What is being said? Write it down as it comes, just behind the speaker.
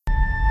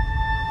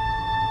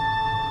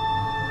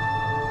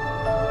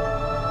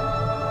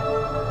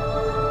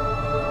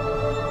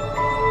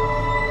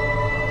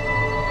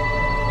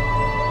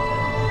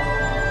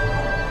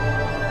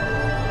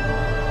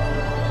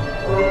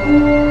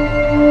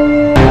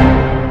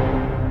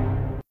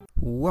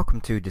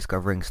Welcome to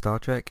Discovering Star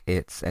Trek.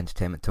 It's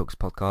Entertainment Talks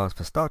podcast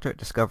for Star Trek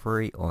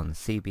Discovery on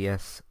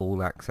CBS,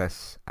 All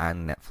Access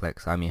and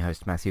Netflix. I'm your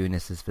host Matthew and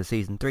this is for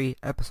Season 3,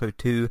 Episode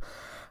 2,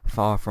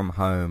 Far From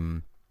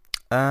Home.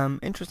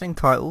 Interesting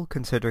title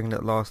considering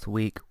that last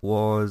week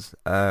was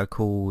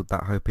called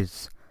That Hope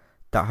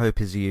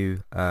Is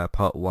You,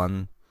 Part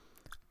 1.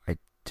 I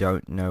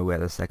don't know where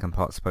the second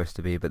part's supposed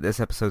to be, but this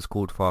episode's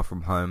called Far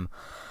From Home.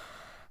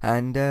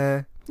 And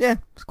yeah,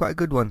 it's quite a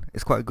good one.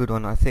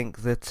 I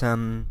think that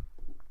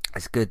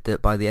it's good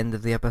that by the end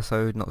of the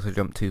episode, not to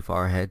jump too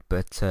far ahead,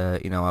 but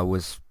I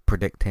was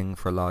predicting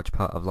for a large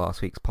part of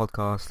last week's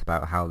podcast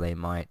about how they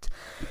might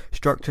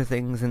structure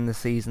things in the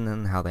season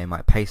and how they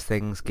might pace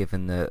things,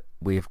 given that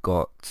we've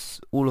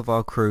got all of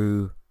our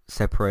crew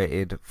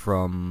separated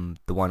from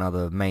the one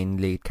other main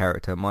lead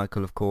character,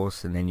 Michael, of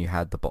course, and then you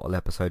had the bottle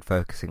episode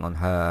focusing on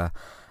her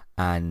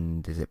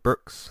and is it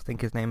Brooks, I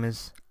think his name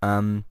is.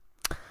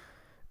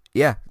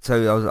 Yeah,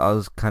 so I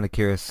was kind of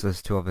curious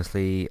as to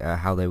obviously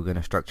how they were going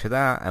to structure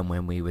that and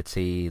when we would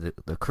see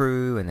the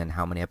crew and then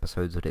how many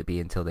episodes would it be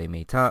until they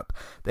meet up.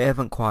 They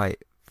haven't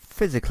quite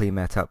physically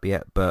met up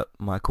yet, but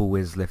Michael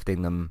is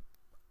lifting them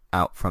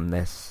out from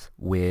this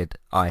weird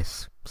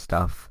ice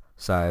stuff.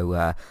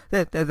 So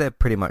they're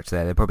pretty much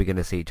there. They're probably going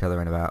to see each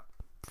other in about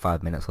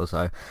 5 minutes or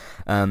so.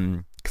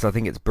 Because I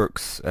think it's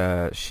Brooks'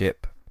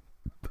 ship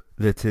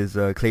that is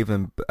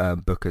Cleveland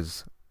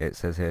Booker's, it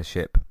says here,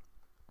 ship.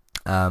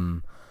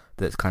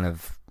 That's kind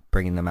of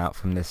bringing them out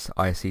from this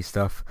icy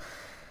stuff.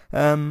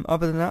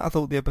 Other than that, I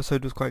thought the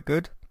episode was quite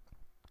good.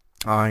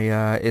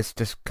 It's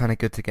just kind of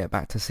good to get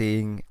back to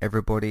seeing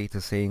everybody,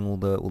 to seeing all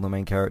the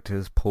main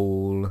characters,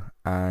 Paul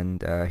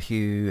and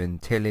Hugh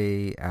and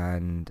Tilly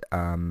and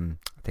I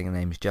think her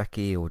name's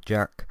Jackie or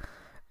Jack,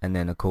 and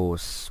then of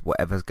course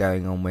whatever's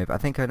going on with, I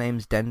think her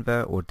name's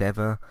Denver or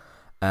Deva,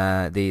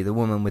 the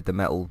woman with the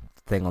metal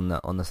thing on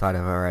the side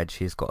of her head.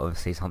 She's got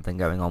obviously something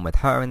going on with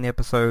her in the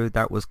episode.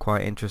 That was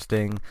quite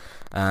interesting.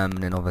 And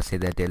then obviously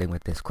they're dealing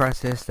with this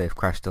crisis. They've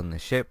crashed on the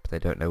ship. They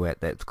don't know where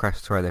they've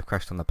crashed. Sorry, they've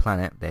crashed on the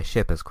planet. Their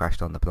ship has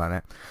crashed on the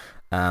planet.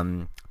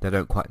 They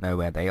don't quite know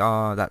where they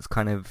are. That's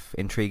kind of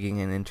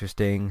intriguing and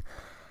interesting.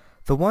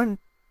 The one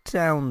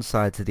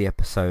downside to the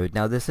episode,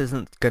 now this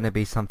isn't going to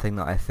be something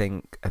that I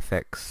think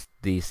affects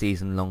the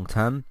season long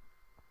term.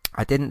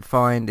 I didn't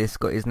find, it's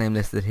got his name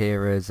listed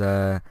here as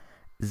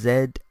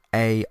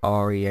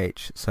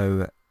Z-A-R-E-H,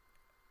 so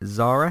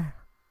Zara.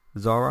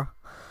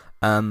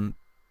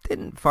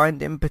 Didn't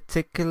find him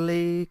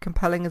particularly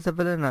compelling as a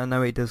villain. I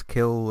know he does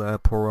kill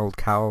poor old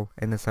Cal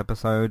in this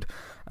episode.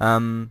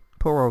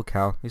 Poor old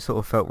Cal. You sort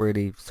of felt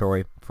really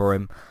sorry for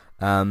him.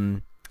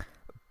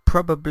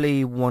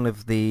 Probably one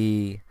of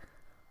the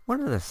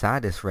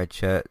saddest red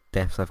shirt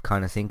deaths I've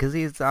kind of seen, because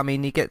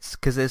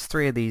because there's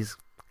 3 of these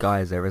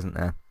guys there, isn't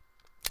there?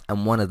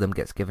 And one of them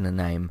gets given a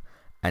name,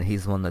 and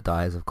he's the one that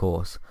dies, of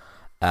course.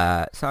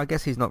 So I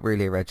guess he's not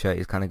really a red shirt.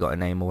 He's kind of got a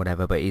name or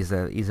whatever, but he's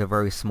a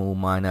very small,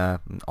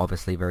 minor,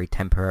 obviously very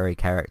temporary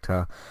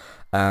character.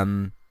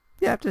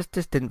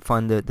 Just didn't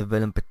find the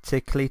villain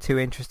particularly too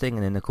interesting.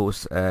 And then of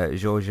course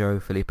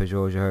Philippa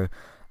Giorgio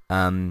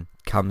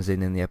comes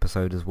in the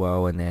episode as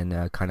well, and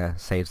then kind of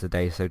saves the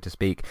day, so to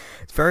speak.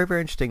 It's very, very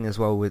interesting as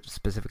well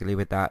specifically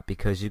with that,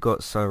 because you've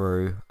got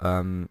Saru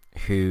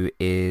who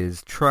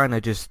is trying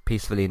to just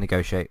peacefully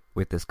negotiate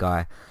with this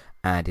guy.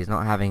 And he's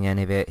not having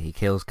any of it. He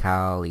kills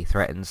Cal. He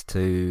threatens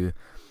to,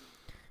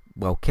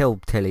 kill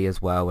Tilly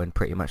as well, and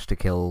pretty much to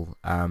kill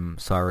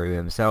Saru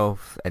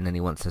himself. And then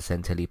he wants to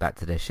send Tilly back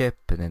to their ship,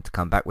 and then to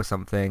come back with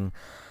something.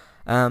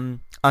 I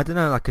don't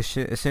know. Like as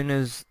soon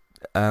as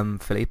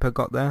Philippa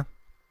got there,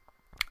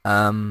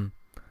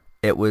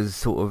 it was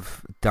sort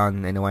of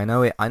done in a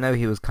way. I know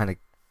he was kind of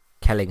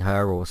killing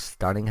her or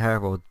stunning her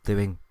or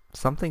doing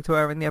something to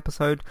her in the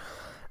episode.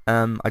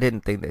 I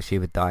didn't think that she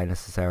would die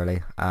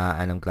necessarily,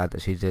 and I'm glad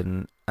that she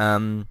didn't.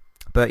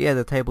 But yeah,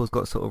 the tables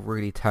got sort of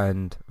really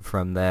turned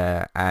from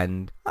there,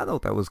 and I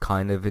thought that was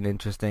kind of an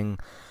interesting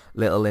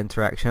little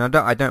interaction.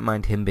 I don't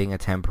mind him being a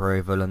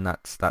temporary villain.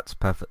 That's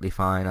perfectly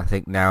fine. I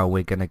think now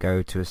we're gonna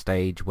go to a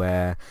stage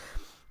where,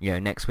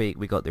 next week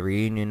we got the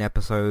reunion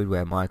episode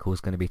where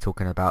Michael's going to be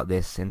talking about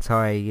this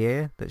entire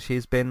year that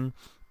she's been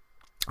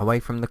away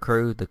from the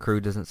crew. The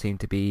crew doesn't seem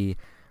to be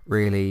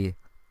really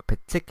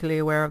particularly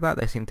aware of that.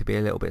 They seem to be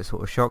a little bit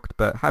sort of shocked,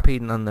 but happy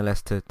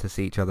nonetheless to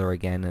see each other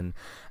again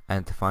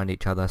and to find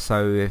each other.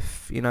 So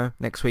if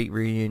next week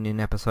reunion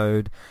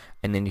episode,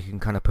 and then you can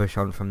kind of push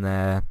on from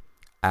there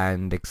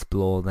and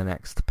explore the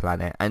next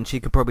planet. And she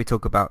could probably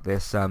talk about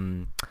this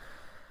the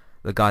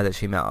guy that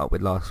she met up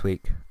with last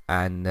week,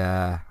 and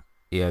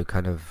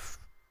kind of,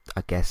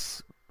 I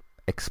guess,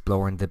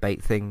 explore and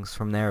debate things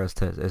from there as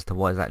to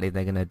what exactly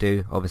they're going to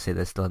do. Obviously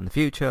they're still in the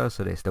future,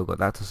 so they still got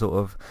that to sort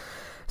of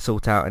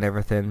sort out and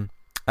everything.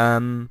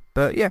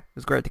 But yeah, it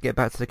was great to get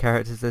back to the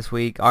characters this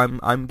week.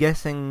 I'm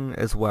guessing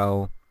as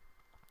well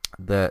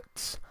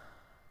that,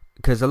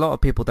 because a lot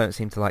of people don't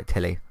seem to like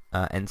Tilly,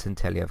 Ensign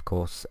Tilly, of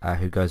course,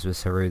 who goes with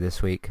Saru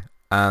this week.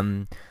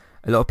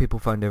 A lot of people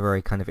find her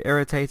very kind of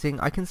irritating.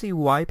 I can see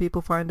why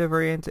people find her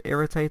very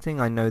irritating.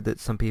 I know that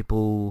some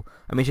people,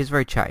 I mean, she's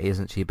very chatty,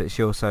 isn't she? But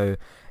she also,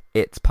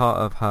 it's part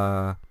of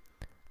her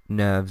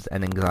nerves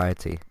and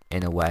anxiety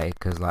in a way,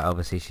 because like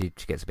obviously she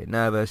gets a bit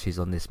nervous. She's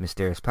on this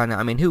mysterious planet.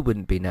 I mean, who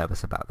wouldn't be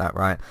nervous about that,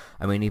 right?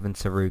 I mean, even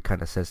Saru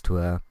kind of says to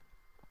her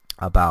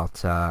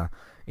about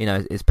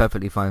it's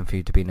perfectly fine for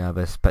you to be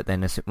nervous, but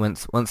then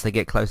once they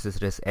get closer to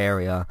this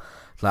area,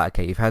 it's like,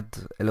 okay, you've had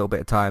a little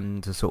bit of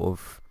time to sort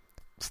of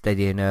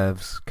steady your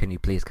nerves. Can you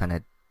please kind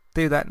of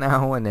do that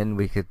now, and then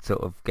we could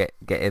sort of get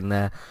in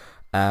there.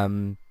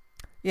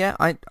 Yeah,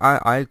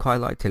 I quite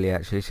like Tilly,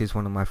 actually. She's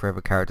one of my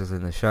favourite characters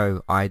in the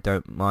show. I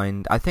don't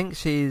mind. I think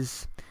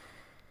she's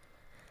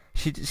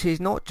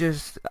not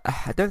just...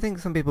 I don't think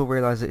some people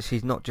realise that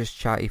she's not just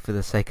chatty for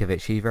the sake of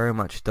it. She very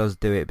much does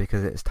do it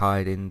because it's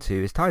tied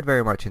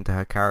very much into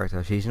her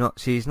character. She's not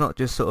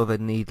just sort of a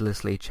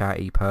needlessly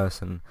chatty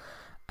person.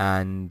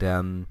 And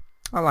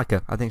I like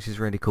her. I think she's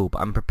really cool.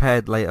 But I'm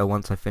prepared later,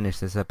 once I finish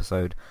this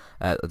episode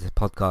of this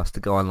podcast, to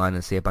go online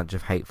and see a bunch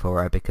of hate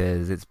for her,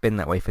 because it's been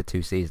that way for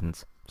 2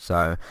 seasons.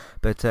 So,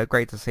 but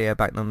great to see her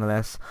back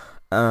nonetheless.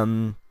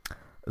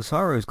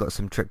 Saru's got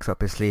some tricks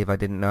up his sleeve I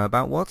didn't know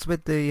about. What's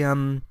with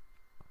the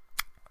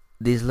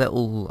these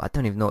little, I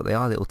don't even know what they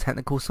are, little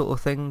technical sort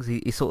of things?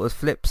 He sort of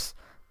flips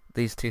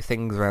these 2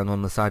 things around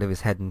on the side of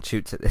his head and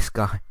shoots at this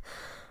guy.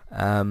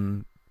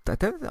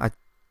 I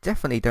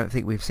definitely don't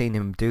think we've seen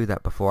him do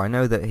that before. I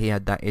know that he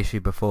had that issue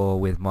before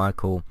with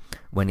Michael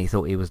when he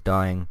thought he was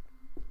dying,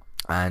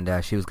 and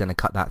she was going to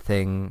cut that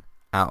thing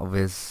out of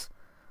his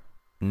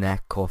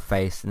neck or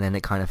face, and then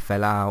it kind of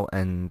fell out,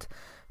 and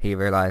he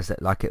realised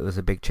that like it was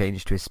a big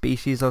change to his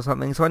species or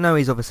something. So I know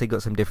he's obviously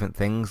got some different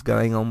things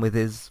going on with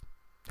his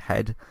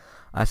head,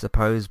 I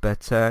suppose,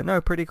 but no,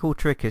 pretty cool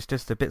trick. It's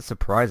just a bit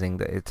surprising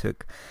that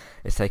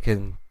it's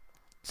taken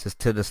just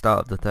to the start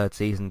of the 3rd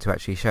season to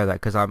actually show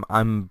that, because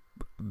I'm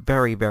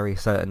very, very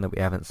certain that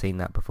we haven't seen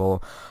that before.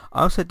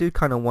 I also do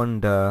kind of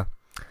wonder,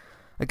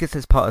 I guess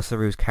it's part of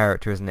Saru's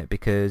character, isn't it?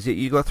 Because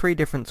you got 3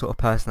 different sort of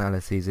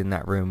personalities in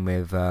that room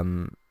with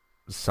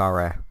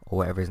Sarah, or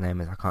whatever his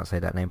name is. I can't say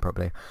that name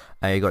properly.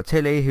 You got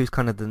Tilly, who's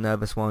kind of the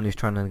nervous one, who's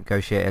trying to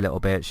negotiate a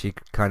little bit. She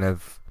kind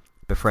of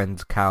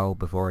befriends Cal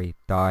before he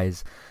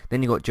dies.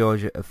 Then you got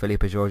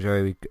Philippa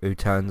Giorgio, who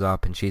turns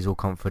up, and she's all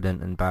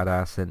confident and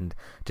badass and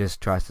just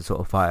tries to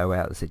sort of fight her way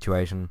out of the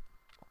situation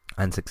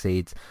and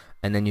succeeds.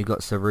 And then you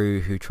got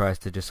Saru, who tries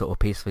to just sort of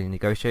peacefully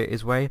negotiate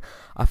his way.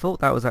 I thought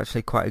that was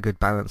actually quite a good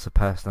balance of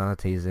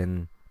personalities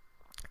in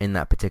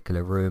that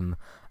particular room.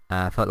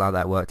 I felt like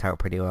that worked out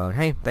pretty well. And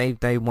hey,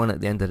 they won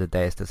at the end of the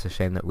day. It's just a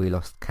shame that we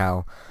lost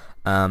Cal.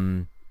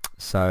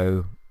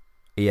 So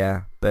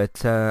yeah, but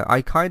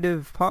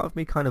part of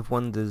me kind of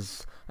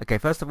wonders, okay,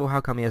 first of all,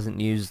 how come he hasn't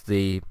used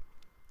I'm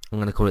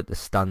going to call it the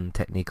stun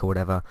technique or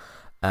whatever,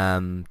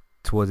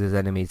 towards his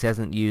enemies?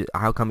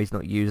 How come he's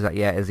not used that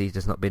yet? Has he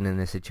just not been in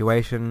this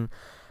situation?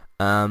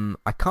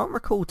 I can't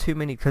recall too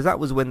many, because that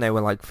was when they were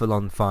like full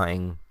on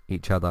fighting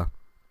each other,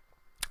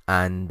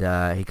 and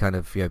he kind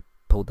of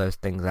pulled those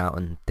things out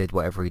and did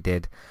whatever he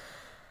did.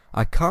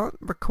 I can't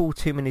recall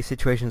too many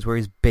situations where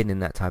he's been in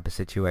that type of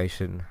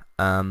situation.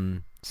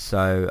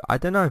 So I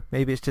don't know,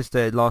 maybe it's just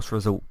a last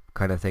resort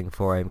kind of thing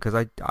for him, because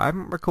I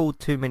haven't recalled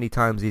too many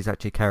times he's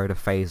actually carried a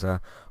phaser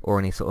or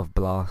any sort of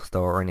blaster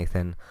or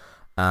anything.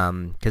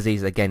 Because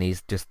he's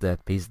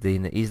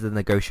the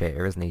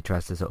negotiator, isn't he? He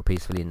tries to sort of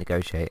peacefully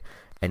negotiate,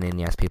 and then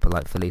he has people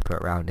like Philippa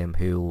around him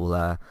who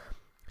will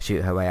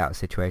shoot her way out of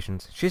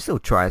situations. She still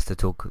tries to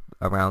talk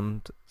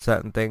around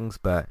certain things,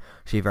 but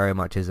she very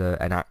much is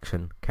an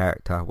action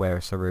character,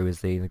 whereas Saru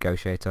is the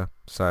negotiator.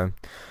 So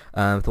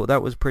thought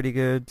that was pretty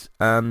good.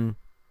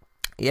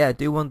 Yeah, I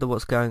do wonder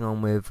what's going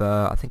on with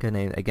I think her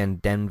name again,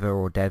 Denver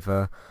or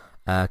Deva,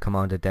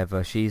 Commander Deva.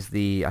 I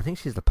think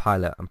she's the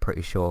pilot, I'm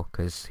pretty sure,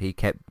 because he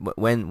kept,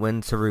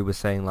 when Saru was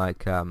saying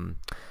like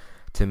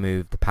to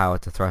move the power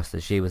to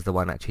thrusters, she was the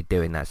one actually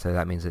doing that, so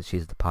that means that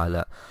she's the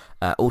pilot.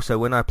 Also,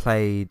 when I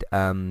played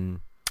the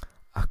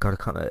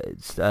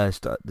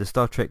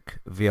Star Trek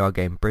VR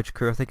game Bridge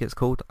Crew, I think it's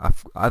called. I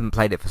haven't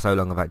played it for so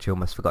long, I've actually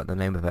almost forgotten the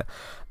name of it.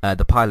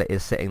 The pilot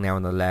is sitting there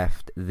on the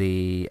left.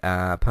 The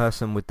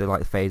person with the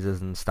like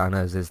phasers and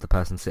stunners is the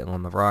person sitting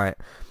on the right.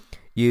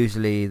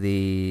 Usually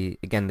the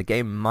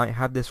game might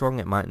have this wrong,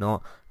 it might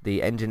not.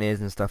 The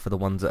engineers and stuff are the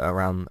ones that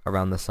are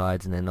around the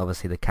sides, and then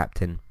obviously the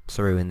captain,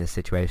 Saru, in this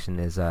situation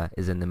is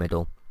in the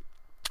middle.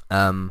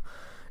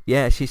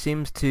 Yeah, she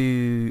seems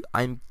to,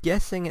 I'm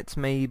guessing it's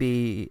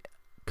maybe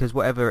because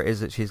whatever it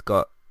is that she's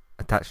got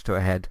attached to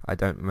her head, I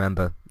don't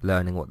remember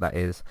learning what that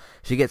is.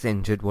 She gets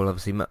injured. Well,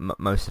 obviously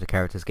most of the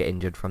characters get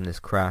injured from this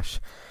crash.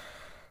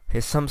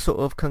 It's some sort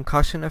of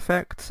concussion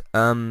effect.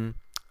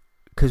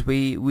 Because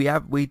we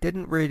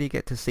didn't really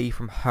get to see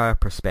from her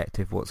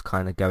perspective what's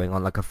kind of going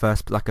on, like a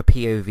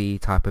POV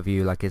type of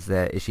view. Like, is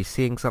she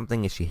seeing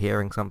something? Is she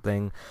hearing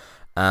something?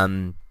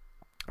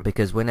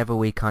 Because whenever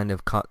we kind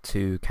of cut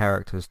to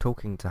characters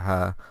talking to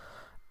her,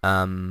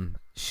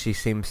 she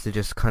seems to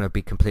just kind of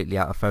be completely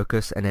out of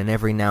focus, and then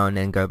every now and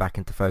then go back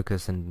into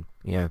focus and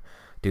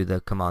do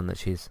the command that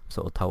she's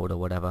sort of told or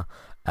whatever,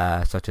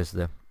 such as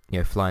the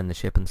flying the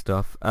ship and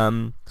stuff. So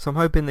I'm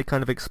hoping they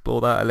kind of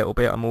explore that a little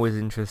bit. I'm always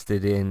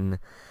interested in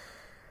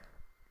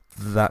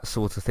that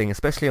sort of thing,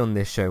 especially on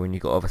this show when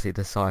you've got obviously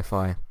the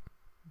sci-fi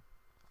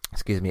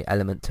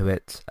element to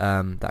it.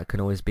 That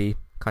can always be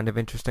kind of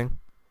interesting.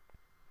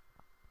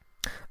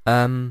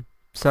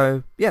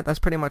 So yeah, that's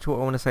pretty much what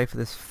I want to say for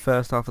this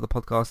first half of the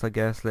podcast, I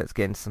guess. Let's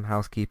get into some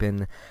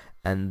housekeeping,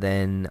 and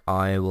then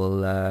I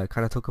will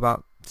kind of talk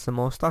about some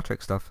more Star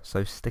Trek stuff,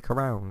 so stick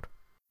around.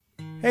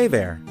 Hey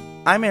there,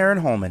 I'm Aaron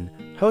Holman,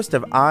 host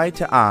of Eye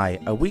to Eye,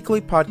 a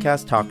weekly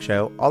podcast talk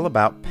show all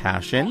about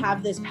passion. I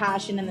have this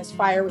passion and this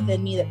fire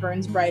within me that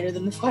burns brighter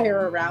than the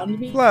fire around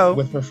me. Flow.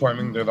 With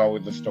performing, there's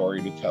always a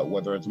story to tell,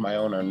 whether it's my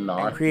own or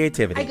not. And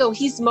creativity. I go,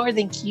 he's more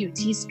than cute,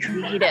 he's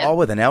creative. All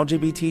with an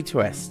LGBT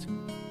twist.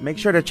 Make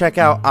sure to check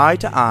out Eye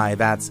to Eye,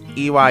 that's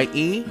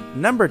EYE,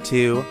 number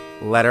 2,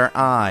 letter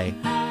I.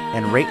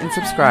 And rate and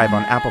subscribe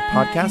on Apple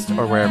Podcasts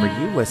or wherever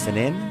you listen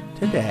in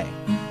today.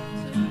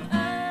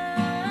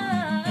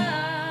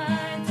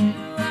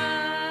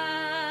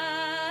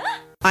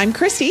 I'm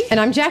Christy. And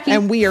I'm Jackie.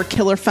 And we are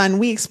Killer Fun.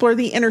 We explore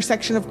the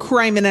intersection of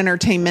crime and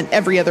entertainment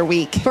every other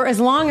week. For as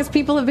long as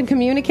people have been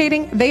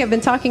communicating, they have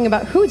been talking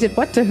about who did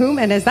what to whom,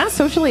 and is that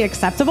socially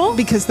acceptable?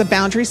 Because the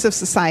boundaries of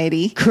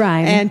society,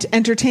 crime, and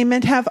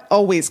entertainment have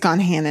always gone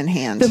hand in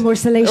hand. The more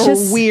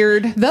salacious, or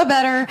weird, the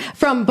better.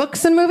 From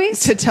books and movies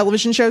to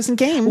television shows and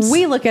games,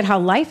 we look at how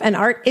life and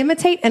art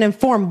imitate and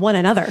inform one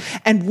another.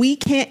 And we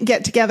can't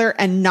get together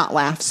and not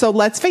laugh. So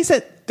let's face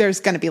it,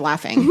 there's going to be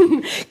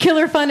laughing.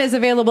 Killer Fun is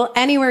available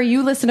anywhere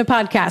you listen to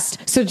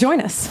podcasts, so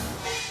join us.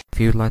 If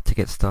you'd like to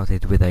get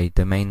started with a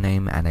domain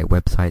name and a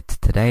website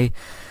today,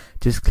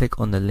 just click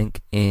on the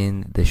link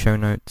in the show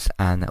notes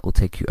and that will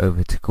take you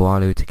over to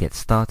Koalu to get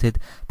started.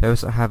 They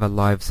also have a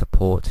live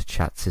support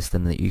chat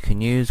system that you can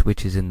use,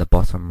 which is in the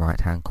bottom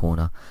right hand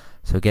corner.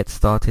 So get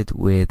started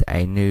with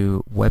a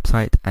new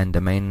website and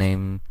domain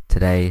name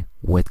today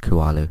with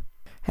Koalu.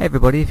 Hey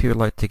everybody, if you would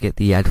like to get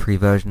the ad-free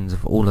versions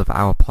of all of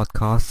our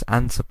podcasts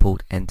and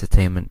support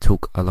Entertainment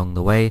Talk along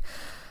the way,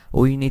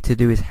 all you need to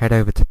do is head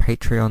over to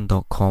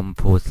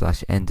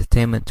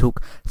patreon.com/entertainment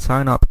talk.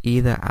 Sign up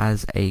either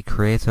as a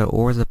creator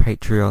or as a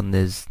Patreon.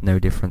 There's no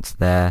difference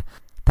there.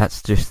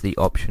 That's just the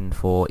option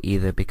for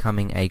either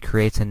becoming a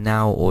creator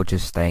now or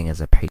just staying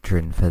as a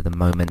patron for the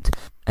moment.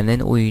 And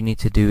then all you need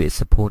to do is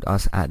support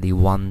us at the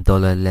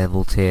 $1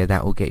 level tier.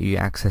 That will get you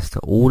access to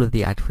all of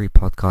the ad-free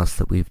podcasts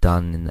that we've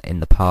done in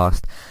the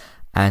past,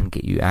 and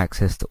get you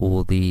access to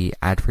all the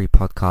ad-free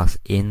podcasts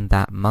in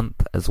that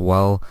month as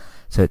well.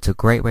 So it's a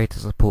great way to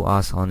support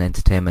us on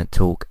Entertainment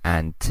Talk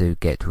and to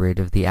get rid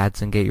of the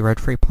ads and get your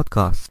ad-free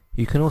podcasts.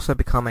 You can also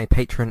become a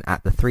patron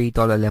at the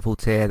 $3 level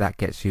tier. That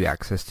gets you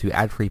access to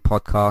ad-free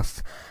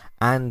podcasts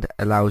and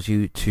allows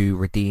you to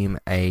redeem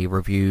a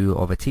review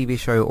of a TV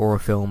show or a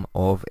film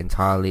of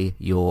entirely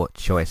your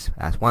choice.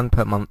 That's one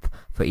per month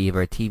for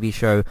either a TV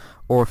show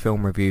or a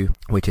film review,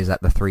 which is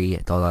at the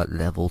 $3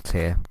 level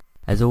tier.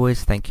 As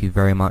always, thank you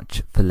very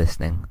much for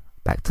listening.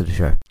 Back to the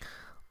show.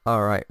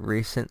 Alright,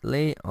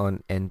 recently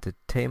on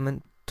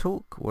Entertainment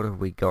Talk, what have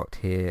we got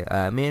here?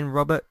 Me and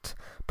Robert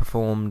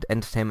performed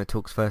Entertainment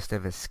Talk's first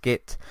ever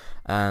skit.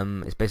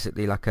 It's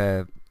basically like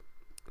a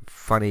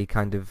funny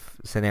kind of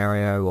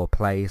scenario or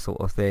play sort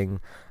of thing,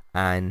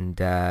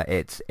 and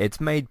it's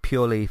made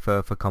purely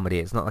for comedy.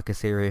 It's not like a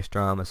serious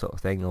drama sort of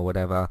thing or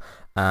whatever.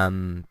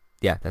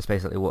 Yeah, that's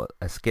basically what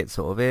a skit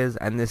sort of is,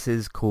 and this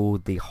is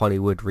called the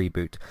Hollywood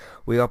Reboot.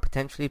 We are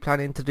potentially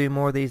planning to do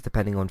more of these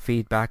depending on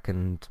feedback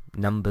and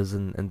numbers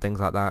and things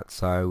like that.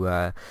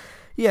 So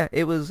yeah,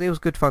 it was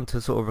good fun to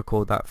sort of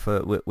record that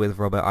with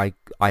Robert.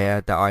 I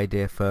had that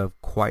idea for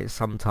quite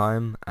some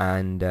time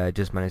and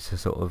just managed to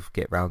sort of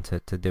get round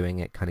to doing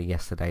it kind of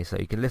yesterday. So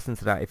you can listen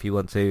to that if you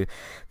want to.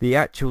 The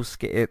actual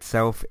skit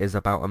itself is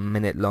about a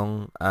minute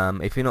long.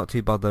 If you're not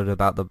too bothered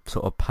about the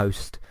sort of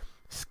post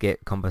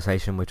skit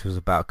conversation, which was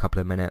about a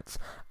couple of minutes,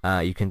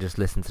 you can just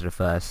listen to the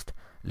first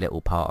little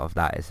part of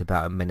that. It's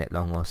about a minute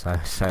long or so.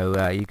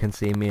 So you can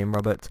see me and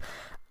Robert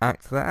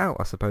act that out,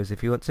 I suppose,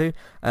 if you want to.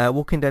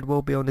 Walking Dead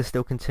World Beyond is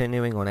still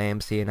continuing on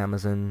AMC and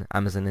Amazon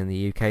in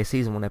the UK.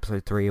 Season 1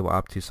 episode 3 we're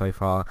up to so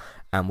far,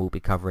 and we'll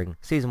be covering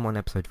Season 1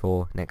 episode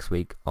 4 next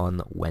week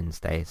on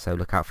Wednesday, so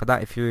look out for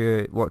that. If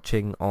you're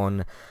watching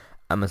on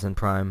Amazon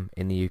Prime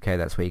in the UK,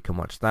 that's where you can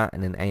watch that,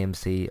 and then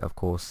AMC, of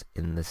course,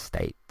 in the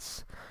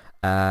States.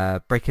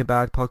 Breaking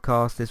Bad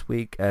podcast this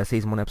week,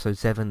 Season 1 episode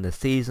 7, the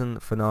season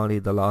finale,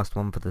 the last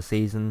one for the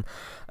season,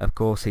 of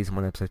course, Season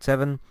 1 episode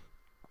 7.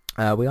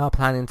 We are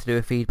planning to do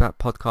a feedback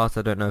podcast.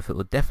 I don't know if it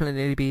will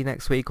definitely be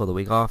next week or the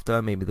week after,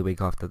 maybe the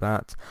week after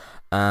that.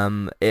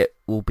 It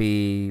will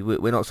be,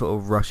 we're not sort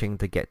of rushing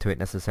to get to it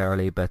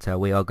necessarily, but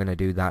we are going to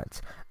do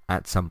that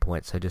at some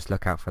point, so just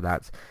look out for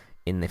that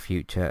in the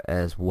future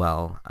as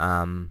well.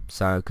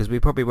 So, because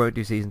we probably won't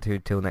do Season 2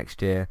 till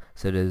next year,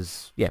 so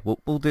there's, yeah,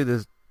 we'll do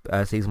this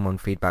Season 1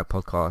 feedback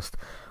podcast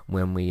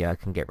when we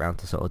can get round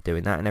to sort of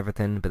doing that and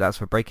everything. But that's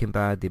for Breaking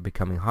Bad, the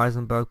Becoming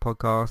Heisenberg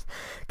podcast.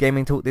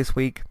 Gaming Talk this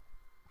week,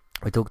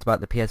 We talked about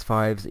the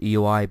PS5's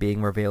UI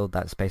being revealed.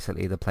 That's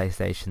basically the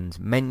PlayStation's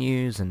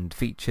menus and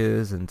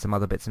features and some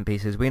other bits and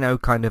pieces. We know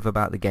kind of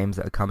about the games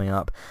that are coming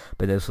up,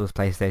 but this was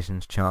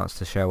PlayStation's chance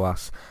to show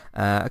us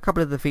a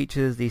couple of the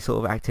features, these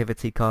sort of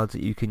activity cards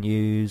that you can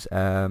use,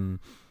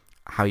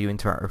 how you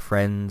interact with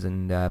friends,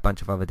 and a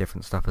bunch of other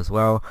different stuff as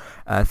well.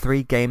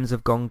 3 games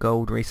have gone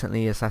gold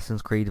recently: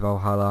 Assassin's Creed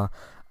Valhalla,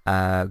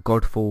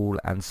 Godfall,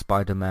 and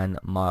Spider-Man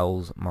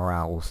Miles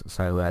Morales.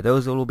 So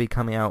those will all be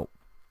coming out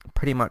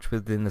pretty much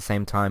within the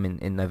same time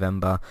in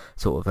November,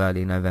 sort of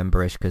early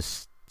November-ish,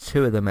 because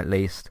 2 of them at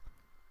least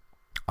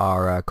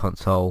are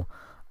console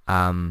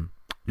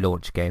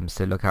launch games,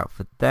 so look out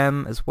for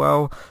them as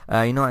well.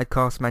 United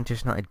cast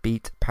Manchester United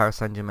beat Paris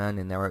Saint-Germain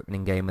in their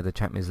opening game of the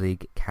Champions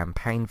League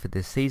campaign for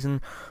this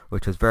season,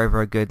 which was very,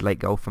 very good. Late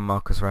goal from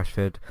Marcus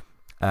Rashford,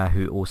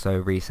 who also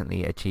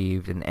recently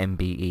achieved an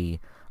MBE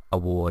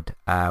award,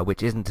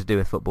 which isn't to do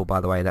with football, by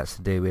the way. That's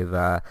to do with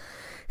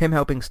him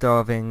helping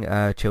starving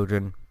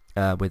children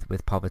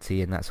with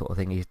poverty and that sort of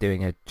thing. He's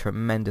doing a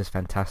tremendous,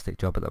 fantastic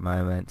job at the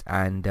moment,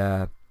 and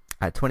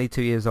at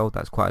 22 years old,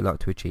 that's quite a lot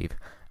to achieve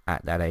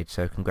at that age.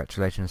 So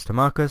congratulations to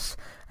Marcus,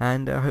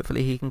 and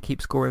hopefully he can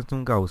keep scoring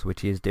some goals,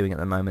 which he is doing at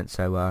the moment.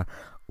 So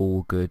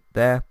all good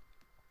there.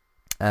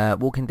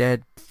 Walking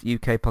Dead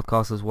UK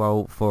podcast as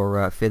well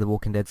for Fear the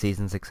Walking Dead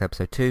Season 6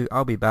 Episode 2.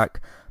 I'll be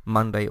back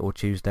Monday or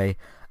Tuesday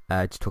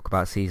to talk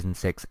about Season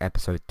 6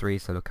 Episode 3,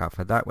 so look out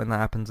for that when that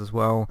happens as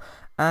well.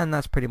 And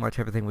that's pretty much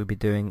everything we'll be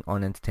doing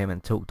on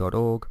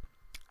entertainmenttalk.org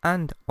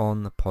and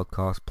on the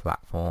podcast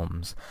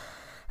platforms.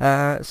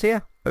 So yeah,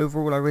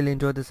 overall I really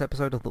enjoyed this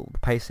episode. I thought the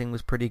pacing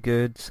was pretty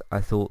good.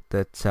 I thought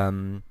that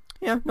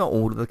not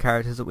all of the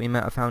characters that we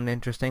met I found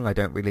interesting. I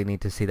don't really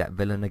need to see that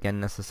villain again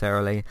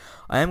necessarily.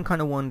 I am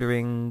kind of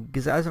wondering,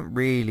 because it hasn't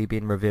really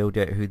been revealed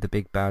yet who the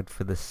big bad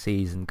for the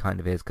season kind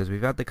of is, because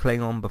we've had the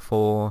Klingon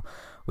before,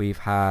 we've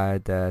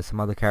had some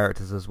other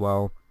characters as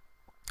well.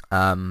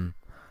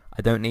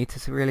 I don't need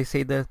to really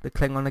see the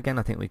Klingon again.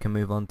 I think we can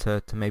move on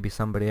to maybe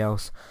somebody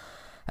else.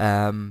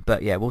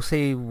 But yeah, we'll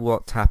see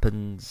what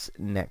happens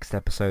next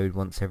episode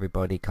once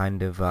everybody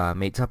kind of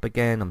meets up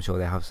again. I'm sure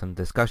they'll have some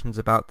discussions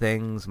about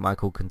things.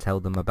 Michael can tell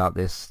them about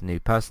this new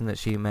person that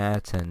she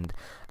met, and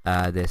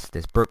this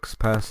Brooks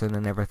person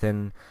and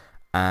everything.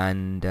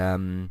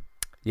 And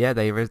yeah,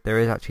 there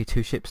is actually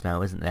 2 ships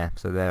now, isn't there?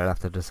 So they'll have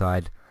to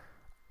decide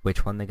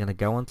which one they're going to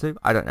go on to.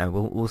 I don't know.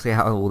 We'll see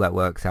how all that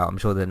works out. I'm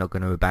sure they're not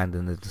going to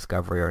abandon the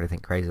Discovery or anything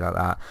crazy like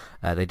that.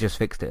 They just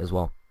fixed it as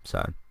well,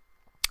 so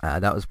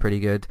that was pretty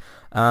good.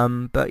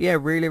 But yeah,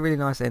 really, really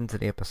nice end to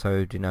the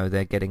episode. You know,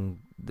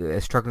 they're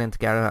struggling to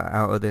get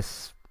out of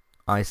this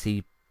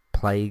icy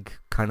plague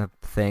kind of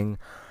thing,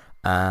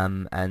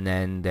 and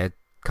then they're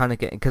kind of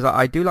getting, because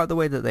I do like the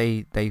way that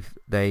they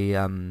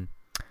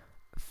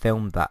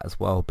filmed that as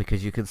well,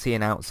 because you can see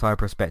an outside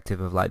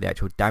perspective of like the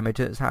actual damage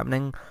that's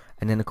happening,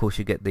 and then of course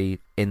you get the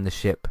in the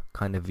ship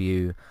kind of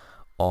view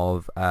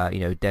of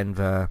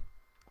Denver.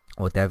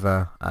 Or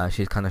Deva,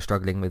 she's kind of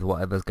struggling with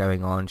whatever's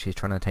going on. She's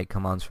trying to take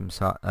commands from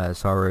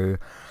Saru.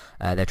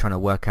 They're trying to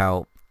work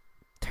out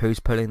who's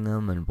pulling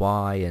them and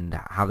why, and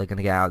how they're going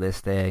to get out of this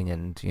thing,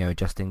 and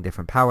adjusting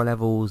different power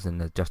levels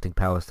and adjusting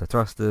powers to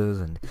thrusters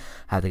and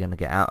how they're going to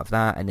get out of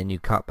that. And then you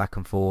cut back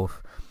and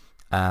forth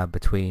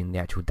between the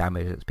actual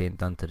damage that's being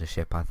done to the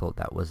ship. I thought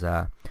that was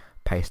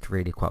paced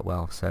really quite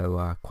well,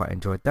 so quite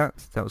enjoyed that.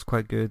 That was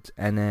quite good.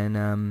 And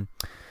then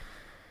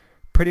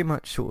pretty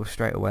much sort of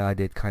straight away I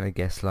did kind of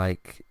guess,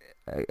 like,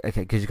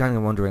 okay, because you're kind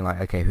of wondering,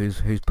 like, okay,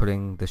 who's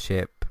pulling the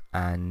ship,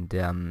 and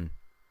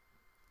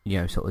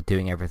sort of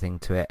doing everything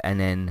to it. And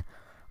then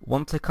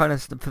once I kind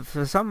of,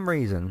 for some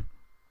reason,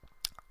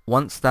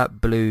 once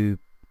that blue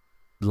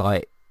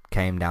light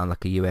came down,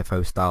 like a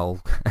UFO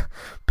style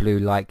blue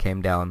light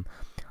came down,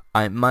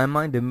 my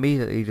mind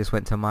immediately just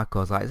went to Michael.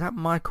 I was like, is that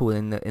Michael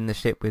in the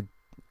ship with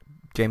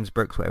James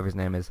Brooks, whatever his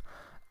name is,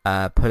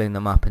 pulling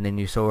them up? And then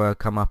you saw her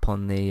come up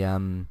on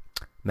the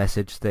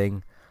message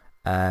thing,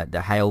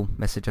 the hail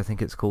message I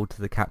think it's called,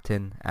 to the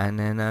captain, and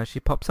then she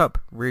pops up.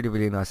 Really,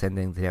 really nice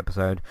ending to the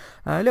episode.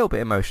 A little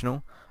bit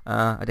emotional.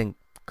 I didn't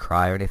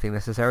cry or anything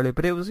necessarily,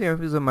 but it was it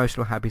was an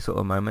emotional, happy sort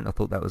of moment. I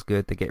thought that was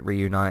good. They get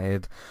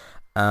reunited.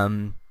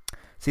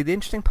 See, the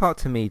interesting part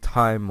to me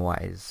time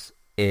wise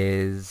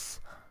is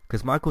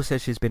because Michael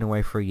says she's been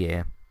away for a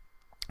year.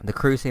 The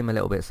crew seem a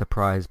little bit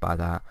surprised by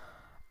that.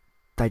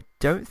 I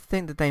don't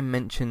think that they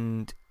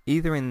mentioned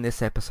either in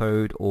this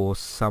episode or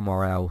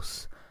somewhere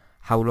else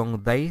how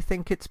long they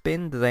think it's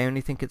been. Do they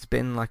only think it's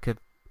been like a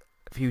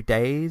few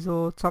days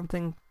or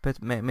something?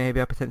 But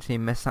maybe I potentially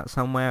missed that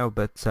somewhere.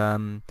 But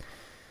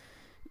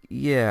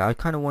yeah, I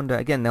kind of wonder.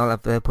 Again, they'll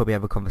probably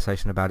have a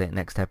conversation about it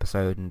next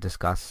episode and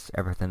discuss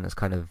everything that's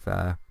kind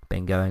of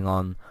been going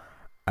on.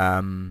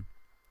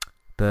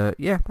 But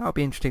yeah, that'll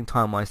be interesting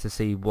time-wise to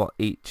see what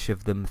each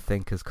of them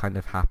think has kind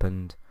of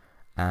happened,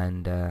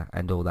 and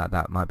all that.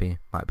 That might be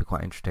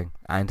quite interesting,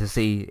 and to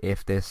see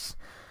if this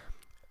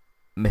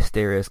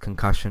mysterious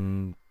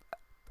concussion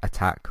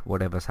attack,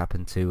 whatever's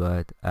happened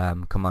to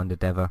Commander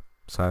Deva,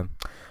 So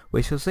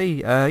we shall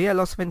see. Yeah,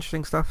 lots of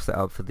interesting stuff set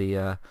up for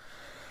the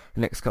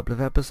next couple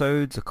of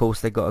episodes. Of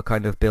course, they got to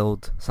kind of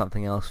build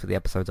something else for the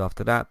episodes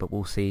after that, but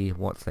we'll see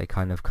what they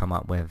kind of come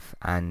up with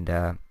and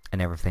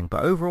everything.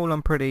 But overall,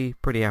 I'm pretty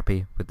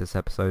happy with this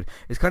episode.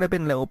 It's kind of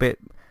been a little bit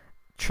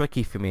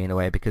tricky for me in a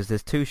way, because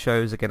there's two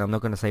shows. Again, I'm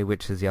not going to say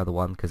which is the other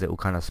one because it will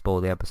kind of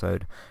spoil the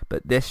episode,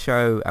 but this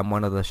show and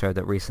one other show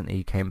that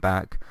recently came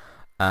back,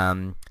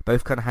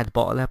 both kind of had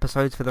bottle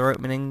episodes for their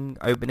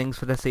openings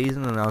for the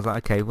season, and I was like,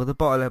 okay, well, the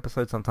bottle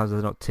episodes sometimes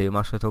there's not too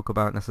much to talk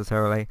about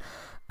necessarily,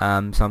 so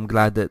I'm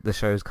glad that the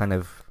show's kind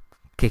of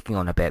kicking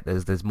on a bit.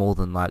 There's more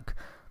than like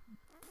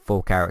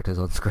 4 characters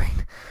on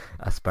screen,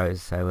 I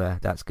suppose, so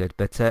that's good.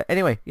 But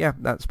anyway, yeah,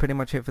 that's pretty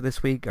much it for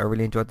this week. I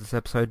really enjoyed this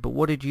episode, but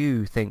what did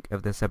you think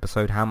of this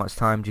episode? How much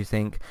time do you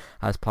think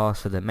has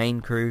passed for the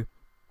main crew?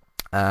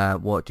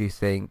 What do you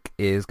think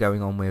is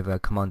going on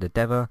with Commander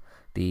Deva,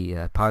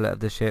 the pilot of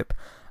the ship?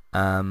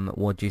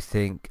 What do you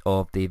think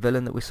of the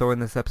villain that we saw in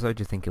this episode?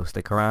 Do you think he'll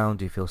stick around?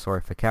 Do you feel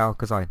sorry for Cal?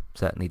 Because I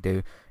certainly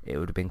do. It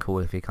would have been cool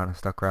if he kind of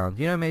stuck around.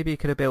 You know, maybe he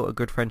could have built a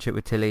good friendship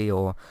with Tilly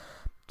or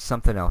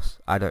something else.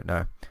 I don't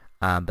know.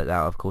 But that,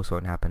 of course,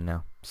 won't happen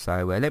now.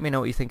 So let me know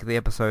what you think of the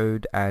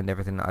episode and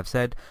everything that I've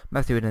said.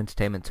 Matthew at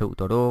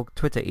entertainmenttalk.org,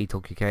 Twitter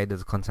eTalkUK.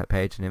 There's a contact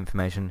page and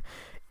information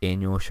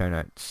in your show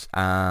notes.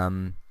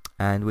 And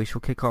we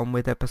shall kick on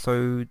with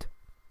episode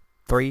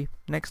 3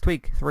 next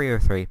week,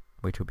 303,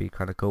 which will be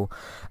kind of cool.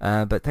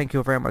 But thank you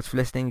all very much for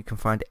listening. You can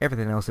find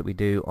everything else that we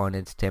do on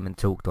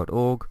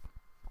entertainmenttalk.org.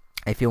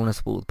 If you want to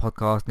support the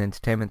podcast and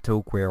Entertainment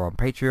Talk, we're on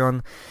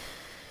Patreon.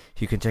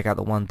 You can check out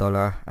the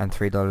 $1 and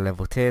 $3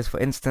 level tiers for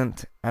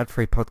instant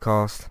ad-free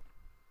podcast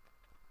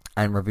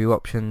and review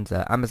options.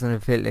 Amazon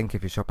affiliate link.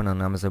 If you're shopping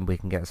on Amazon, we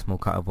can get a small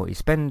cut of what you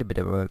spend, but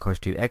it won't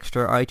cost you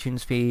extra.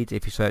 iTunes feed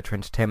if you search for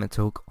Entertainment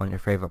Talk on your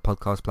favourite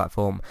podcast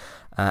platform.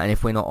 And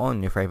if we're not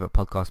on your favourite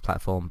podcast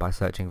platform by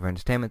searching for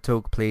Entertainment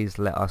Talk, please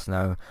let us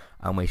know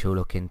and we shall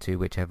look into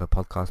whichever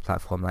podcast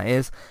platform that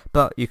is.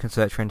 But you can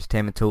search for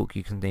Entertainment Talk.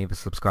 You can either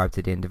subscribe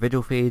to the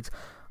individual feeds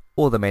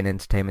or the main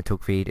Entertainment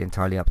Talk feed,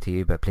 entirely up to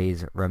you, but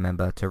please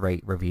remember to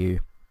rate, review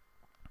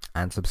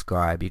and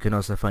subscribe. You can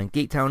also find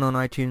Geektown on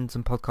iTunes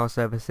and podcast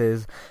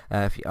services.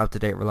 For your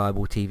up-to-date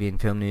reliable TV and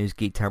film news,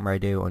 Geektown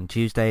Radio on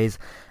Tuesdays,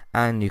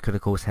 and you can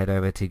of course head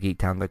over to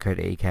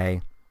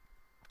geektown.co.uk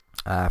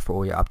for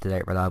all your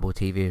up-to-date reliable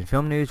TV and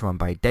film news run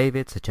by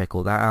David, so check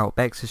all that out.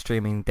 Bex is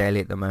streaming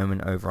daily at the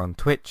moment over on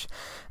Twitch.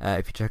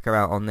 If you check her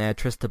out on there,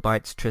 Trista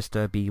Bytes,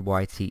 Trista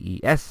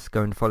Bytes,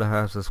 go and follow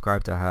her,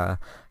 subscribe to her,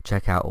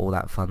 check out all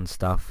that fun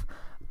stuff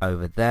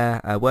over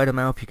there. Word of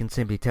mouth, you can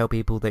simply tell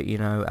people that you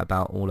know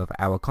about all of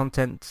our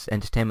content,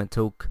 Entertainment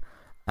Talk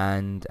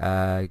and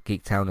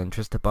Geektown and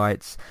Trista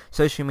Bytes.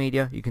 Social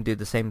media, you can do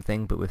the same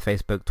thing but with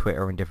Facebook,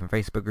 Twitter and different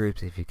Facebook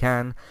groups if you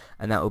can,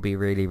 and that will be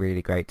really,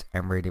 really great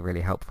and really,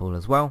 really helpful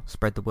as well.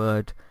 Spread the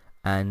word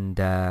and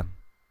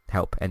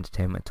help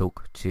Entertainment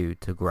Talk to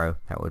grow.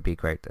 That would be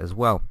great as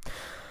well.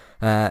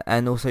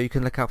 And also you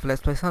can look out for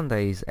Let's Play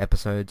Sundays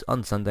episodes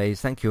on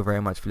Sundays. Thank you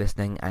very much for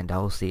listening, and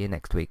I'll see you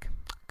next week.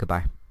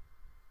 Goodbye.